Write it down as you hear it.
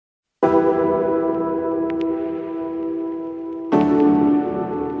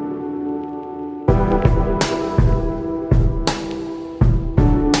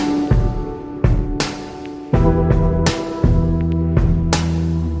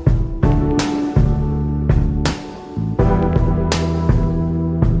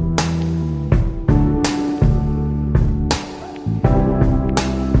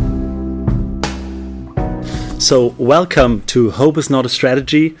So welcome to Hope is Not a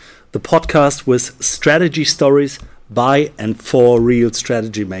Strategy, the podcast with strategy stories by and for real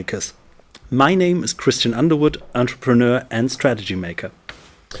strategy makers. My name is Christian Underwood, entrepreneur and strategy maker.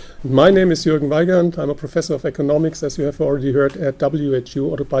 My name is Jürgen Weigand. I'm a professor of economics, as you have already heard, at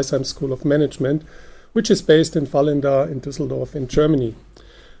WHU, Otto Beisheim School of Management, which is based in Vallendar in Düsseldorf in Germany.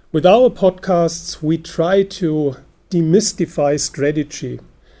 With our podcasts, we try to demystify strategy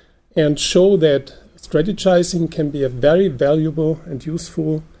and show that strategizing can be a very valuable and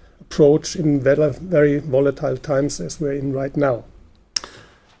useful approach in very volatile times as we're in right now.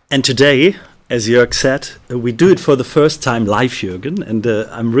 And today, as Jörg said, we do it for the first time live, Jürgen, and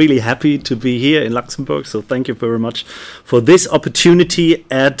I'm really happy to be here in Luxembourg, so thank you very much for this opportunity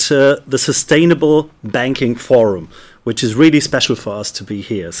at the Sustainable Banking Forum, which is really special for us to be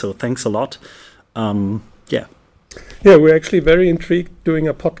here, so thanks a lot. Yeah, we're actually very intrigued doing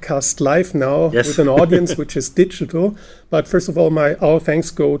a podcast live now with an audience which is digital. But first of all, our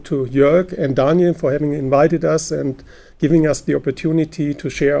thanks go to Jörg and Daniel for having invited us and giving us the opportunity to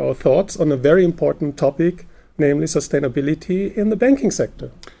share our thoughts on a very important topic, namely sustainability in the banking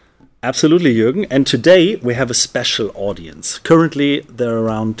sector. Absolutely, Jürgen. And today we have a special audience. Currently, there are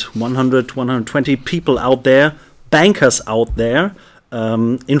around 100, 120 people out there, bankers out there,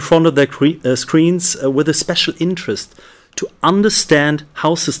 in front of their screens with a special interest to understand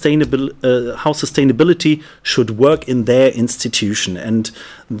how sustainability should work in their institution. And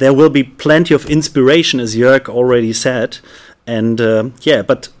there will be plenty of inspiration, as Jörg already said. And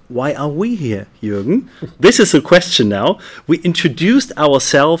but why are we here, Jürgen? This is a question now. We introduced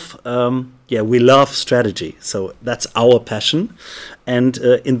ourselves. We love strategy. So that's our passion. And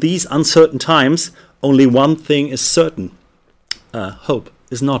in these uncertain times, only one thing is certain. Hope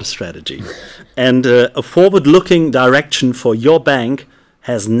is not a strategy. And a forward-looking direction for your bank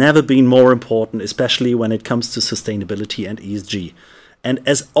has never been more important, especially when it comes to sustainability and ESG. And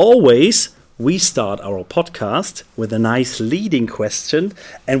as always, we start our podcast with a nice leading question.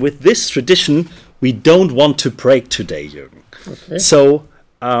 And with this tradition, we don't want to break today, Jürgen. Okay. So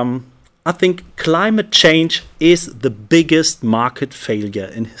I think climate change is the biggest market failure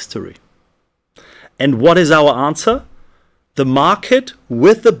in history. And what is our answer? The market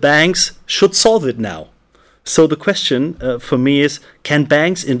with the banks should solve it now. So the question for me is, can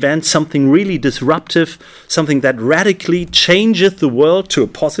banks invent something really disruptive, something that radically changes the world to a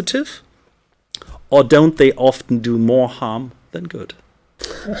positive? Or don't they often do more harm than good?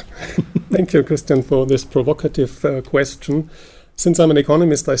 Thank you, Christian, for this provocative question. Since I'm an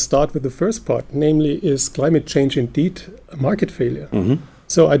economist, I start with the first part, namely, is climate change indeed a market failure? Mm-hmm.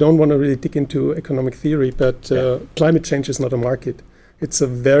 So I don't want to really dig into economic theory, but climate change is not a market. It's a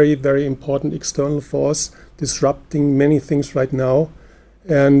very, very important external force disrupting many things right now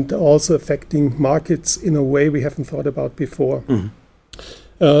and also affecting markets in a way we haven't thought about before. Mm-hmm.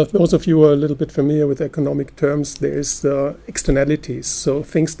 Those of you who are a little bit familiar with economic terms, there is externalities, so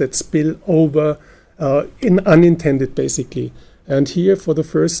things that spill over in unintended, basically. And here, for the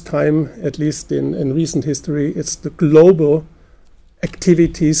first time, at least in recent history, it's the global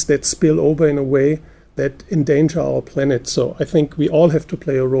activities that spill over in a way that endanger our planet. So I think we all have to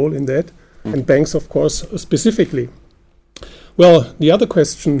play a role in that, and banks, of course, specifically. Well, the other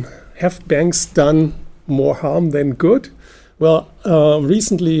question, have banks done more harm than good? Well,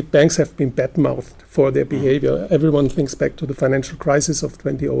 recently banks have been badmouthed for their behavior. Everyone thinks back to the financial crisis of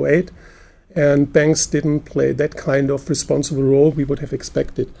 2008, and banks didn't play that kind of responsible role we would have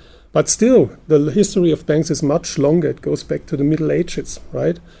expected. But still, the history of banks is much longer. It goes back to the Middle Ages,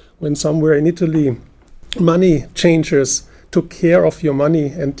 right? When somewhere in Italy, money changers took care of your money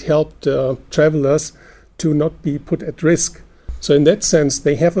and helped travelers to not be put at risk. So in that sense,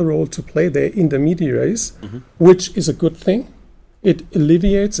 they have a role to play. They're intermediaries, mm-hmm. which is a good thing. It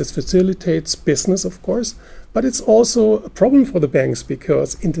alleviates, it facilitates business, of course. But it's also a problem for the banks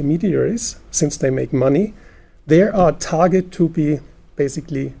because intermediaries, since they make money, they are a target to be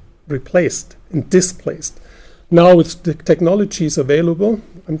basically replaced and displaced. Now with the technologies available,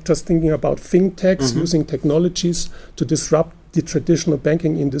 I'm just thinking about fintechs using technologies to disrupt the traditional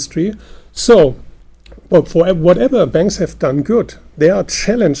banking industry. So, well, for whatever banks have done good, they are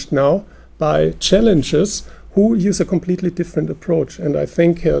challenged now by challengers who use a completely different approach. And I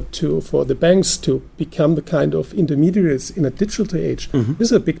think for the banks to become the kind of intermediaries in a digital age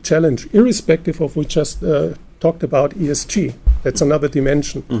is a big challenge, irrespective of we just talked about ESG. That's another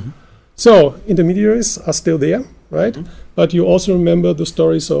dimension. Mm-hmm. So intermediaries are still there, right? Mm-hmm. But you also remember the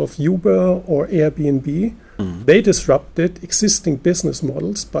stories of Uber or Airbnb, They disrupted existing business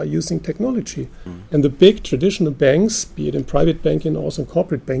models by using technology. And the big traditional banks, be it in private banking or also in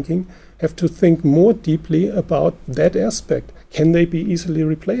corporate banking, have to think more deeply about that aspect. Can they be easily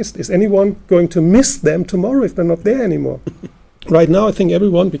replaced? Is anyone going to miss them tomorrow if they're not there anymore? Right now, I think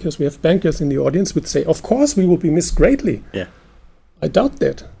everyone, because we have bankers in the audience, would say, of course, we will be missed greatly. Yeah. I doubt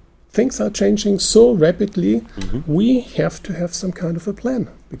that. Things are changing so rapidly, we have to have some kind of a plan,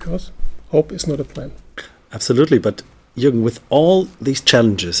 because hope is not a plan. Absolutely, but Jürgen, with all these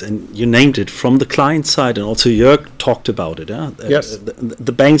challenges, and you named it from the client side, and also Jörg talked about it, yes.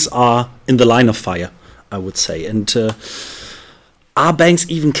 The banks are in the line of fire, I would say. And are banks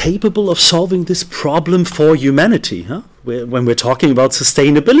even capable of solving this problem for humanity? When we're talking about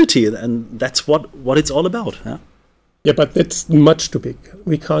sustainability, and that's what it's all about. Yeah, but that's much too big.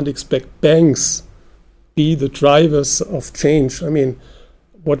 We can't expect banks be the drivers of change. I mean,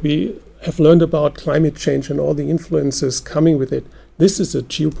 what we have learned about climate change and all the influences coming with it, this is a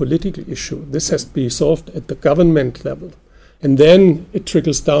geopolitical issue. This has to be solved at the government level. And then it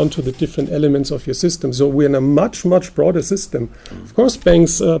trickles down to the different elements of your system. So we're in a much, much broader system. Of course,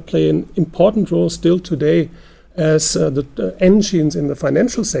 banks play an important role still today as the engines in the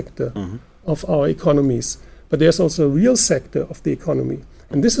financial sector of our economies. But there's also a real sector of the economy.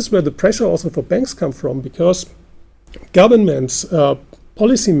 And this is where the pressure also for banks come from, because governments,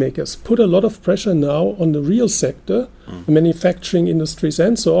 policymakers put a lot of pressure now on the real sector, the manufacturing industries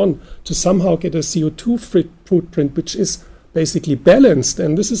and so on, to somehow get a CO2 footprint which is basically balanced.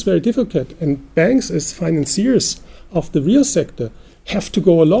 And this is very difficult. And banks, as financiers of the real sector, have to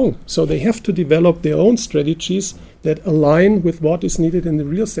go along. So they have to develop their own strategies that align with what is needed in the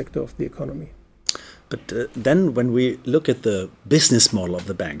real sector of the economy. But then when we look at the business model of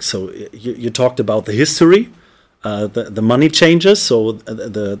the bank, so you talked about the history, the money changes, so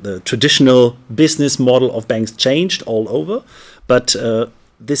the traditional business model of banks changed all over. But the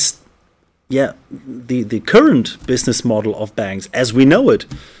current business model of banks, as we know it,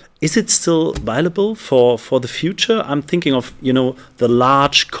 is it still viable for the future? I'm thinking of, the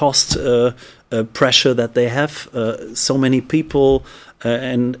large cost pressure that they have, so many people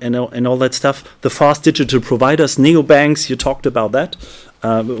and all that stuff. The fast digital providers, neobanks, you talked about that.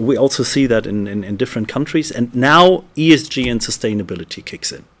 We also see that in different countries. And now ESG and sustainability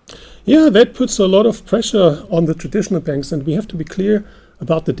kicks in. Yeah, that puts a lot of pressure on the traditional banks. And we have to be clear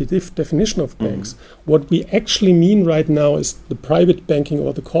about the definition of banks. What we actually mean right now is the private banking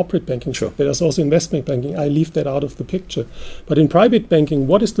or the corporate banking. Sure. There's also investment banking. I leave that out of the picture. But in private banking,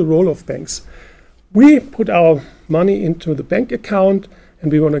 what is the role of banks? We put our money into the bank account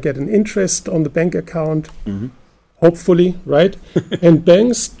and we want to get an interest on the bank account, hopefully, right? And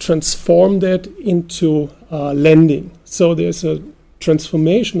banks transform that into lending. So there's a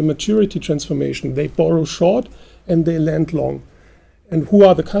transformation, a maturity transformation. They borrow short and they lend long. And who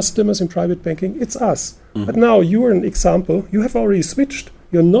are the customers in private banking? It's us. But now you are an example. You have already switched.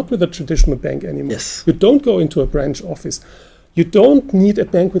 You're not with a traditional bank anymore. Yes. You don't go into a branch office. You don't need a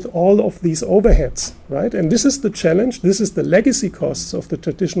bank with all of these overheads, right? And this is the challenge. This is the legacy costs of the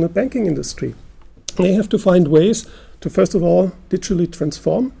traditional banking industry. They have to find ways to, first of all, digitally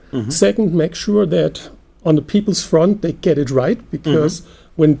transform. Second, make sure that on the people's front, they get it right, because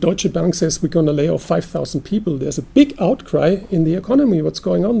when Deutsche Bank says we're going to lay off 5,000 people, there's a big outcry in the economy, what's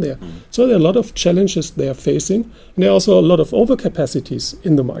going on there. So there are a lot of challenges they are facing, and there are also a lot of overcapacities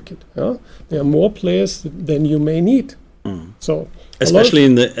in the market. There are more players than you may need. So especially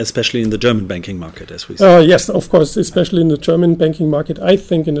in the German banking market, as we see. Yes, of course, especially in the German banking market. I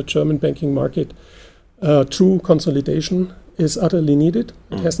think in the German banking market, true consolidation is utterly needed.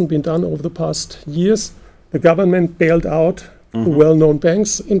 It hasn't been done over the past years. The government bailed out the well-known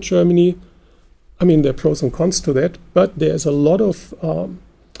banks in Germany. I mean, there are pros and cons to that, but there's a lot of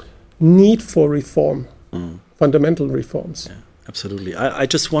need for reform, fundamental reforms. Yeah. Absolutely. I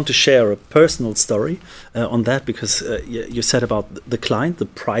just want to share a personal story on that, because you said about the client, the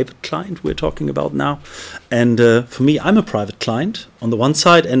private client we're talking about now. And for me, I'm a private client on the one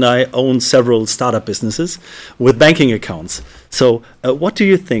side, and I own several startup businesses with banking accounts. So what do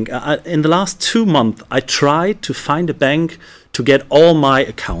you think? In the last 2 months, I tried to find a bank to get all my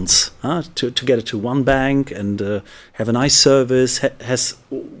accounts, to get it to one bank and have a nice service, has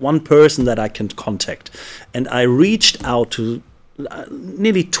one person that I can contact. And I reached out to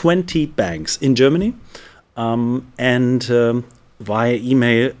nearly 20 banks in Germany, and via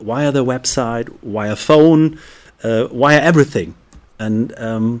email, via the website, via phone, via everything.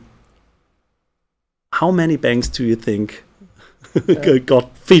 And how many banks do you think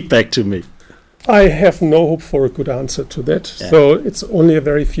got feedback to me? I have no hope for a good answer to that. So it's only a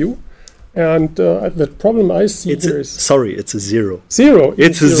very few. And the problem I see here is... Sorry, it's a zero. Zero.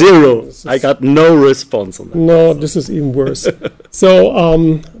 It's a zero. I got no response on that. No, this is even worse. So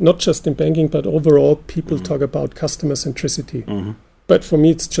not just in banking, but overall, people talk about customer centricity. But for me,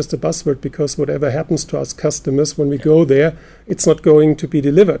 it's just a buzzword, because whatever happens to us customers, when we go there, it's not going to be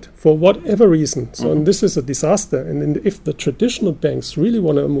delivered for whatever reason. So and this is a disaster. And if the traditional banks really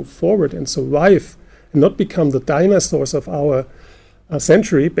want to move forward and survive and not become the dinosaurs of our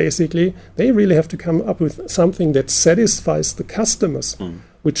century, basically, they really have to come up with something that satisfies the customers,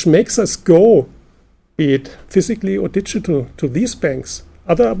 which makes us go, be it physically or digital, to these banks.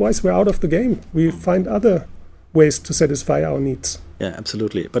 Otherwise, we're out of the game. We find other ways to satisfy our needs. Yeah,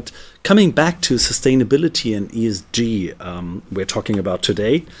 absolutely. But coming back to sustainability and ESG, we're talking about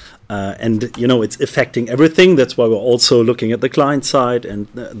today, and it's affecting everything. That's why we're also looking at the client side and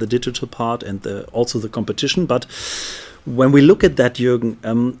the digital part and also the competition. But when we look at that,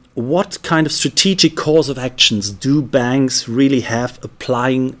 Jürgen, what kind of strategic course of actions do banks really have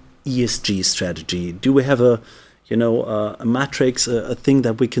applying ESG strategy? Do we have a matrix, a thing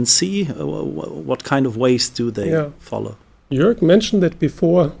that we can see? What kind of ways do they follow? Jörg mentioned that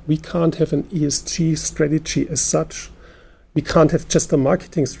before. We can't have an ESG strategy as such. We can't have just a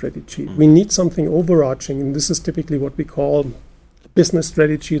marketing strategy. We need something overarching, and this is typically what we call business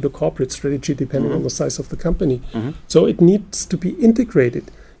strategy, the corporate strategy, depending on the size of the company. So it needs to be integrated.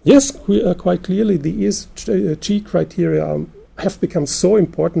 Yes, quite clearly the ESG criteria have become so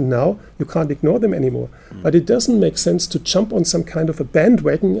important now, you can't ignore them anymore. But it doesn't make sense to jump on some kind of a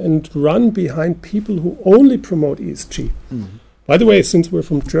bandwagon and run behind people who only promote ESG. By the way, since we're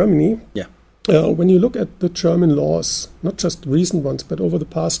from Germany, when you look at the German laws, not just recent ones, but over the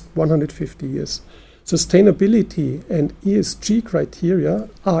past 150 years, sustainability and ESG criteria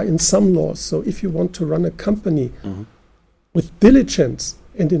are in some laws. So if you want to run a company with diligence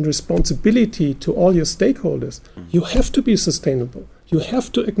and in responsibility to all your stakeholders, you have to be sustainable. You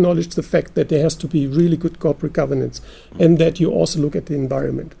have to acknowledge the fact that there has to be really good corporate governance and that you also look at the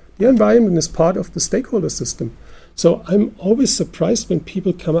environment. The environment is part of the stakeholder system. So I'm always surprised when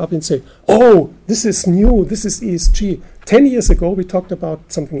people come up and say, oh, this is new, this is ESG. 10 years ago, we talked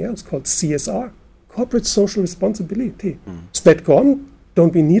about something else called CSR, corporate social responsibility. Is that gone?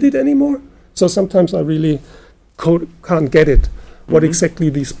 Don't we need it anymore? So sometimes I really can't get it, what exactly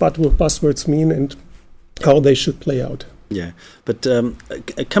these buzzwords mean and how they should play out. Yeah, but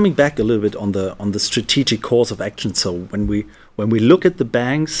coming back a little bit on the strategic course of action. So when we look at the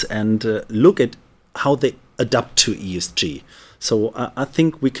banks and look at how they adapt to ESG, so I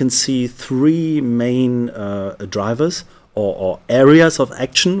think we can see three main drivers or areas of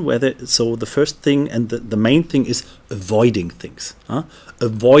action. So the first thing and the main thing is avoiding things,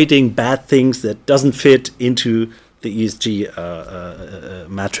 avoiding bad things that doesn't fit into the ESG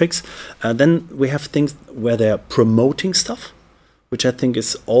matrix. Then we have things where they're promoting stuff, which I think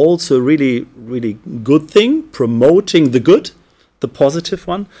is also a really, really good thing, promoting the good, the positive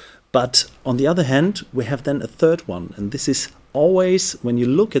one. But on the other hand, we have then a third one. And this is always, when you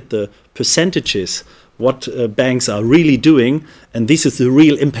look at the percentages, what banks are really doing, and this is the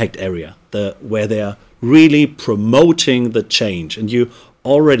real impact area, where they are really promoting the change. And you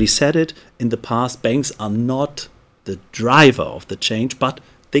already said it, in the past, banks are not the driver of the change, but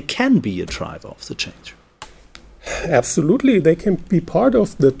they can be a driver of the change. Absolutely, they can be part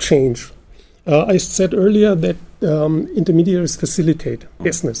of the change. I said earlier that intermediaries facilitate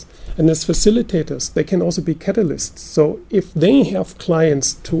business, and as facilitators, they can also be catalysts. So if they have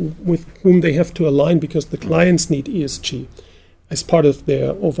clients with whom they have to align because the clients need ESG as part of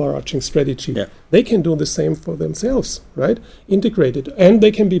their overarching strategy, they can do the same for themselves, right? Integrated, and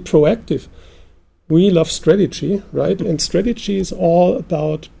they can be proactive. We love strategy, right? And strategy is all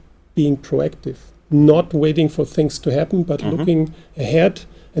about being proactive, not waiting for things to happen, but looking ahead,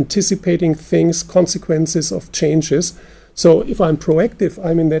 anticipating things, consequences of changes. So if I'm proactive,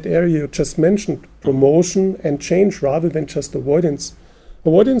 I'm in that area you just mentioned, promotion and change rather than just avoidance.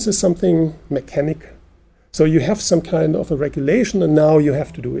 Avoidance is something mechanical. So you have some kind of a regulation and now you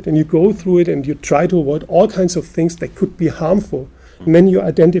have to do it. And you go through it and you try to avoid all kinds of things that could be harmful. And then you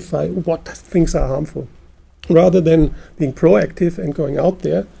identify what things are harmful, rather than being proactive and going out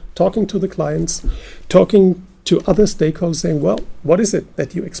there, talking to the clients, talking to other stakeholders, saying, well, what is it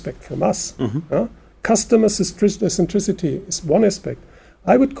that you expect from us? Customer centricity is one aspect.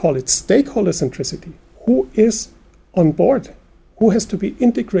 I would call it stakeholder centricity. Who is on board? Who has to be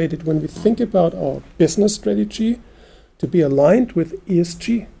integrated when we think about our business strategy to be aligned with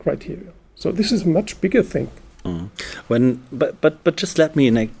ESG criteria? So this is a much bigger thing. But just let me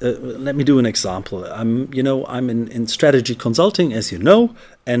do an example. I'm in strategy consulting, as you know,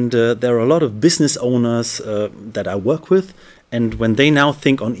 and there are a lot of business owners that I work with, and when they now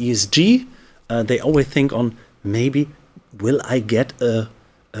think on ESG, they always think on maybe will I get the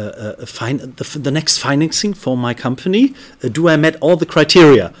next financing for my company? Do I met all the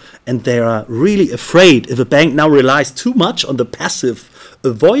criteria? And they are really afraid if a bank now relies too much on the passive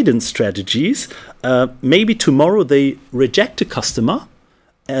avoidance strategies, maybe tomorrow they reject a customer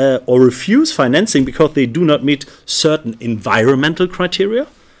or refuse financing because they do not meet certain environmental criteria.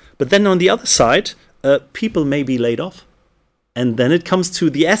 But then on the other side, people may be laid off. And then it comes to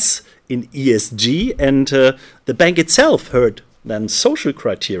the S in ESG, and the bank itself heard then social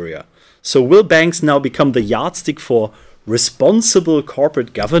criteria. So will banks now become the yardstick for responsible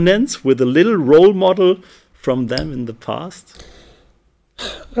corporate governance with a little role model from them in the past?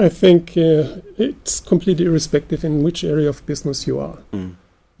 I think it's completely irrespective in which area of business you are.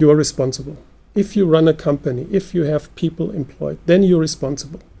 You are responsible. If you run a company, if you have people employed, then you're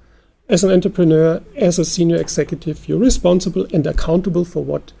responsible. As an entrepreneur, as a senior executive, you're responsible and accountable for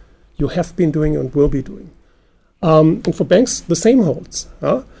what you have been doing and will be doing. And for banks, the same holds.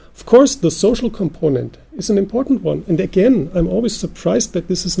 Of course, the social component is an important one. And again, I'm always surprised that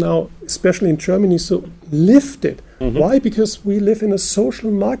this is now, especially in Germany, so lifted. Why? Because we live in a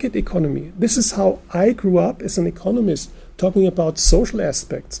social market economy. This is how I grew up as an economist, talking about social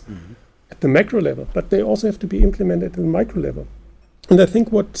aspects at the macro level, but they also have to be implemented at the micro level. And I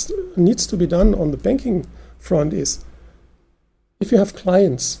think what needs to be done on the banking front is, if you have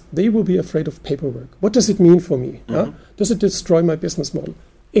clients, they will be afraid of paperwork. What does it mean for me? Does it destroy my business model?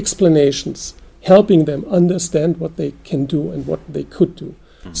 Explanations, helping them understand what they can do and what they could do.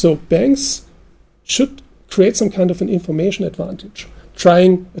 So banks should create some kind of an information advantage,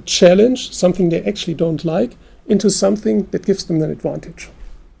 trying a challenge, something they actually don't like, into something that gives them an advantage.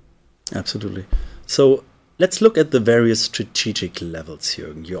 Absolutely. So let's look at the various strategic levels,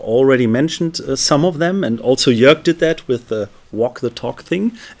 Jürgen. You already mentioned some of them, and also Jörg did that with the walk the talk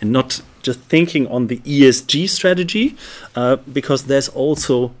thing, and not just thinking on the ESG strategy, because there's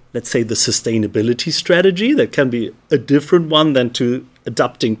also, let's say, the sustainability strategy that can be a different one than to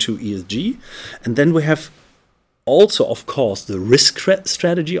adapting to ESG. And then we have also, of course, the risk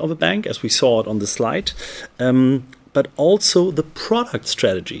strategy of a bank, as we saw it on the slide, but also the product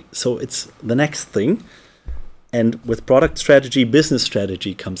strategy. So it's the next thing. And with product strategy, business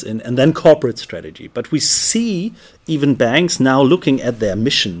strategy comes in, and then corporate strategy. But we see even banks now looking at their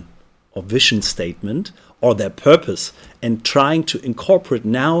mission or vision statement or their purpose and trying to incorporate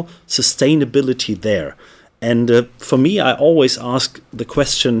now sustainability there. And for me, I always ask the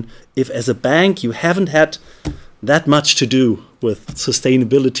question, if as a bank you haven't had that much to do with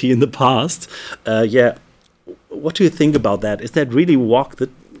sustainability in the past, what do you think about that? Is that really walk the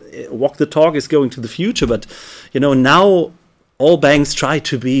talk is going to the future, but now all banks try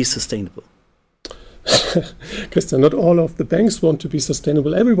to be sustainable? Christian, not all of the banks want to be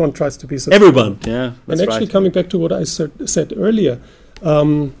sustainable. Everyone tries to be sustainable. Everyone, yeah. And actually, coming back to what I said earlier,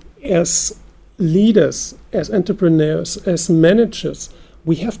 as leaders, as entrepreneurs, as managers,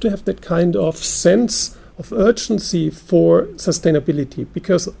 we have to have that kind of sense of urgency for sustainability,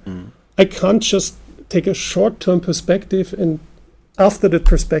 because I can't just take a short-term perspective and after that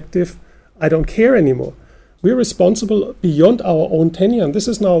perspective, I don't care anymore. We're responsible beyond our own tenure. And this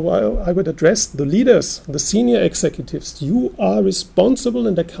is now why I would address the leaders, the senior executives. You are responsible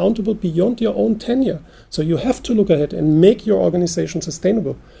and accountable beyond your own tenure. So you have to look ahead and make your organization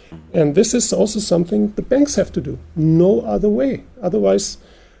sustainable. And this is also something the banks have to do. No other way. Otherwise,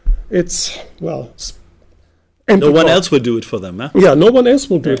 it's, no one else will do it for them. Huh? Yeah, no one else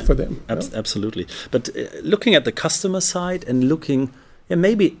will do it for them. Absolutely. But looking at the customer side and looking,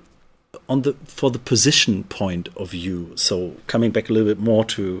 maybe for the position point of view. So coming back a little bit more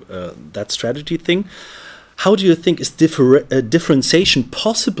to that strategy thing, how do you think is differentiation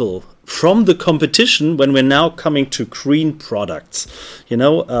possible from the competition when we're now coming to green products?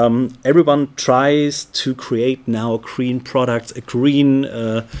 Everyone tries to create now green products, a green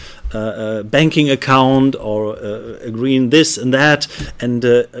banking account, or a green this and that, and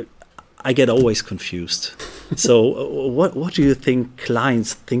I get always confused. So what do you think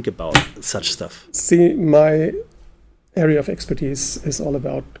clients think about such stuff? See, my area of expertise is all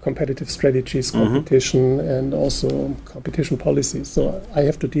about competitive strategies, competition, and also competition policies. So I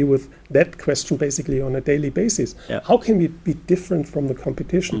have to deal with that question basically on a daily basis. Yeah. How can we be different from the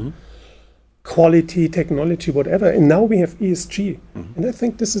competition? Quality, technology, whatever. And now we have ESG. And I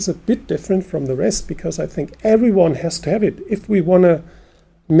think this is a bit different from the rest, because I think everyone has to have it. If we want to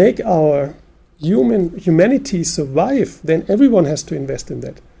make our humanity survive, then everyone has to invest in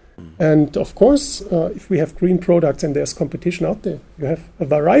that. And of course, if we have green products and there's competition out there, you have a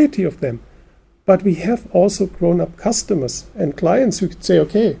variety of them. But we have also grown-up customers and clients who could say,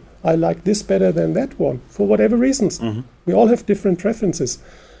 okay, I like this better than that one, for whatever reasons. We all have different preferences.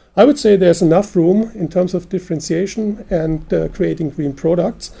 I would say there's enough room in terms of differentiation and creating green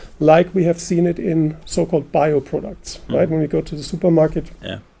products, like we have seen it in so-called bio products, right? When we go to the supermarket,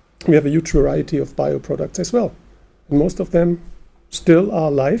 we have a huge variety of bio products as well. And most of them still are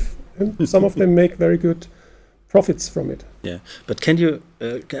alive, and some of them make very good profits from it. Yeah, but can you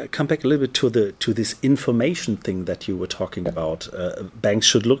come back a little bit to this information thing that you were talking about? Banks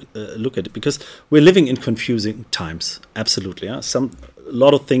should look at it, because we're living in confusing times. Absolutely, yeah. A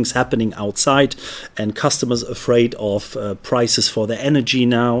lot of things happening outside, and customers afraid of prices for their energy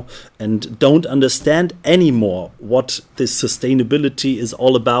now, and don't understand anymore what this sustainability is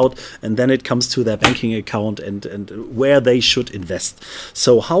all about. And then it comes to their banking account and where they should invest.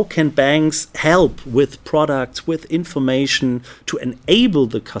 So how can banks help with products, with information to enable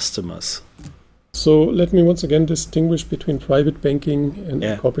the customers? So let me once again distinguish between private banking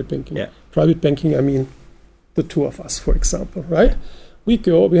and corporate banking. Private banking, I mean the two of us, for example, right? We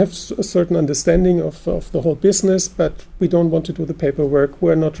have a certain understanding of the whole business, but we don't want to do the paperwork.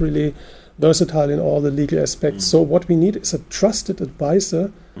 We're not really versatile in all the legal aspects. So what we need is a trusted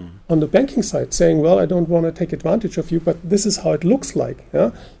advisor on the banking side saying, well, I don't want to take advantage of you, but this is how it looks like.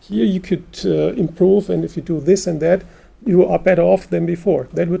 Yeah? Here you could improve, and if you do this and that, you are better off than before.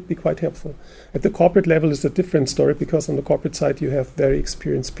 That would be quite helpful. At the corporate level is a different story, because on the corporate side you have very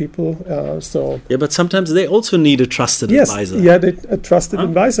experienced people. But sometimes they also need a trusted advisor. A trusted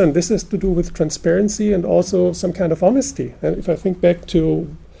advisor, and this has to do with transparency and also some kind of honesty. And if I think back to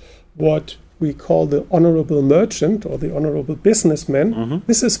what we call the honorable merchant or the honorable businessman,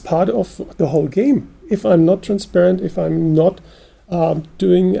 this is part of the whole game. If I'm not transparent, if I'm not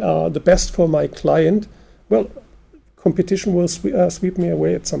doing the best for my client, well, competition will sweep me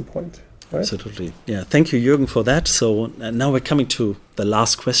away at some point. Right? Absolutely. Yeah. Thank you, Jürgen, for that. So now we're coming to the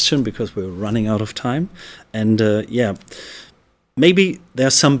last question, because we're running out of time. And maybe there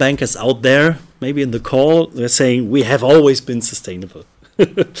are some bankers out there, maybe in the call, they're saying we have always been sustainable.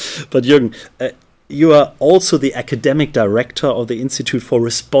 But Jürgen, you are also the academic director of the Institute for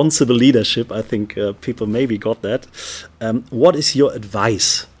Responsible Leadership. I think people maybe got that. What is your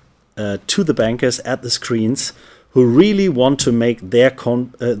advice to the bankers at the screens who really want to make their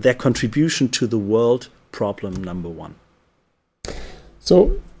contribution to the world problem number one?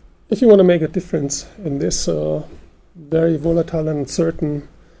 So if you want to make a difference in this very volatile and uncertain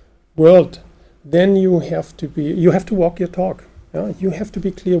world, then you have to walk your talk. Yeah? You have to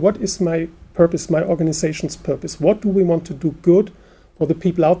be clear, what is my purpose, my organization's purpose? What do we want to do good for the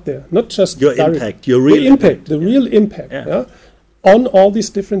people out there? Not just your impact, your real impact. The real impact. Yeah? On all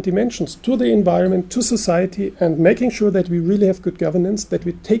these different dimensions, to the environment, to society, and making sure that we really have good governance, that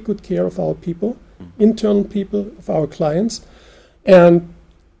we take good care of our people, internal people, of our clients, and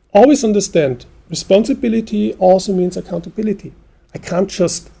always understand responsibility also means accountability. I can't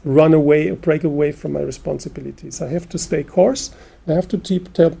just run away or break away from my responsibilities. I have to stay course. I have to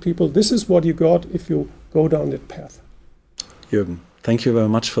tell people, this is what you got if you go down that path. Jürgen, thank you very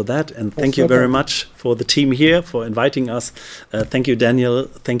much for that. And thank you very much for the team here for inviting us. Thank you, Daniel.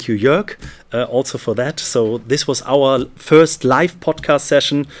 Thank you, Jörg, also for that. So this was our first live podcast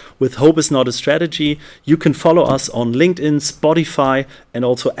session with Hope is Not a Strategy. You can follow us on LinkedIn, Spotify, and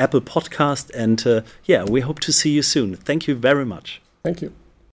also Apple Podcast. And we hope to see you soon. Thank you very much. Thank you.